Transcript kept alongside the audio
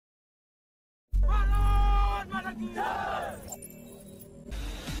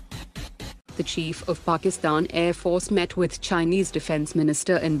The chief of Pakistan Air Force met with Chinese Defense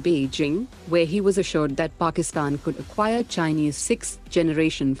Minister in Beijing, where he was assured that Pakistan could acquire Chinese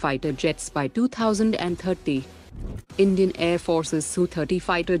 6th-generation fighter jets by 2030. Indian Air Force's Su-30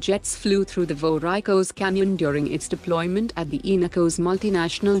 fighter jets flew through the Vouraikos Canyon during its deployment at the ENACO's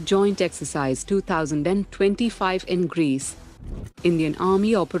Multinational Joint Exercise 2025 in Greece. Indian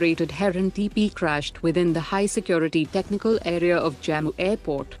Army-operated Heron TP crashed within the high-security technical area of Jammu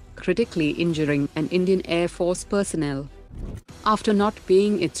airport, critically injuring an Indian Air Force personnel. After not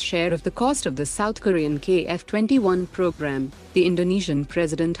paying its share of the cost of the South Korean KF-21 program, the Indonesian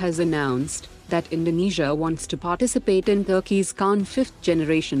president has announced that Indonesia wants to participate in Turkey's KAAN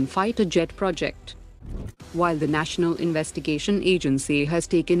 5th-generation fighter jet project. While the National Investigation Agency has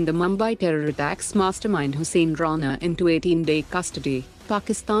taken the Mumbai terror attacks mastermind Hussein Rana into 18-day custody,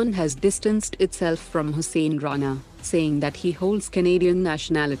 Pakistan has distanced itself from Hussein Rana, saying that he holds Canadian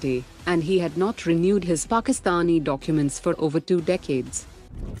nationality, and he had not renewed his Pakistani documents for over 2 decades.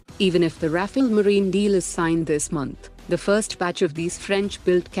 Even if the Rafale Marine deal is signed this month, the first batch of these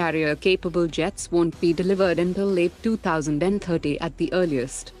French-built carrier-capable jets won't be delivered until late 2030 at the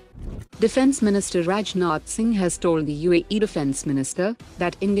earliest. Defense Minister Rajnath Singh has told the UAE Defense Minister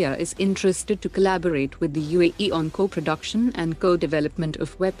that India is interested to collaborate with the UAE on co-production and co-development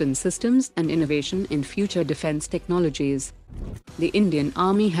of weapon systems and innovation in future defense technologies. The Indian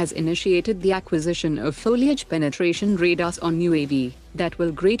Army has initiated the acquisition of Foliage Penetration Radars on UAV that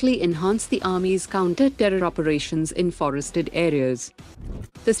will greatly enhance the Army's counter-terror operations in forested areas.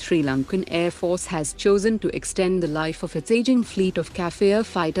 The Sri Lankan Air Force has chosen to extend the life of its aging fleet of Kfir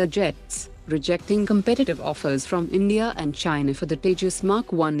fighter jets, rejecting competitive offers from India and China for the Tejas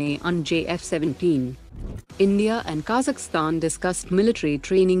MK1A and JF-17. India and Kazakhstan discussed military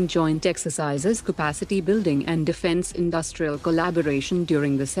training joint exercises, capacity building and defense industrial collaboration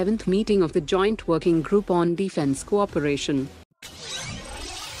during the 7th meeting of the Joint Working Group on Defense Cooperation.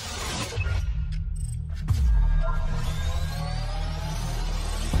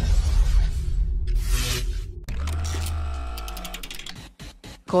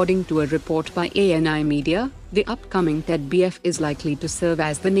 According to a report by ANI Media, the upcoming TEDBF is likely to serve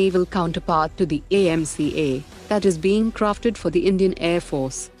as the naval counterpart to the AMCA that is being crafted for the Indian Air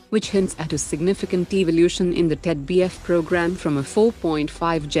Force, which hints at a significant evolution in the TEDBF program from a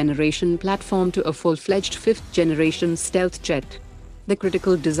 4.5-generation platform to a full-fledged 5th-generation stealth jet. The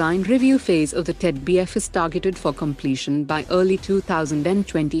critical design review phase of the TEDBF is targeted for completion by early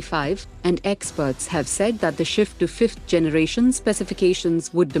 2025, and experts have said that the shift to 5th-generation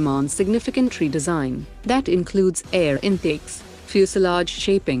specifications would demand significant redesign. That includes air intakes, fuselage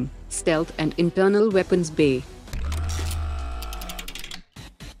shaping, stealth and internal weapons bay.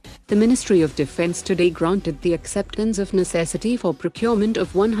 The Ministry of Defense today granted the acceptance of necessity for procurement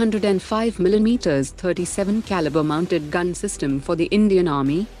of 105mm 37 caliber mounted gun system for the Indian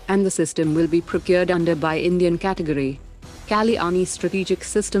Army, and the system will be procured under Buy Indian category. Kalyani Strategic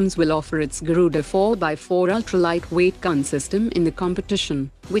Systems will offer its Garuda 4x4 ultra-lightweight gun system in the competition,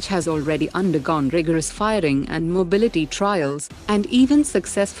 which has already undergone rigorous firing and mobility trials, and even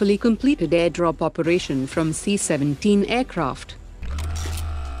successfully completed airdrop operation from C-17 aircraft.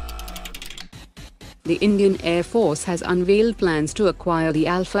 The Indian Air Force has unveiled plans to acquire the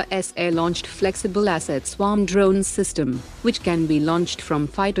ALFA-S air-launched flexible asset swarm drone system, which can be launched from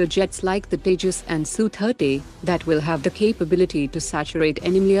fighter jets like the Tejas and Su-30, that will have the capability to saturate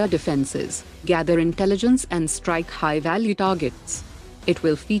enemy air defenses, gather intelligence and strike high-value targets. It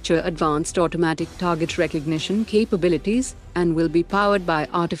will feature advanced automatic target recognition capabilities, and will be powered by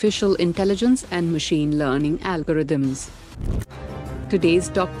artificial intelligence and machine learning algorithms. Today's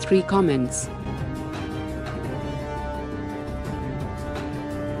top 3 comments.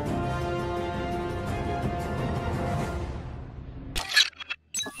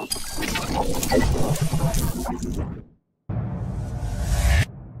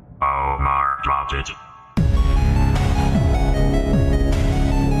 Omar dropped it.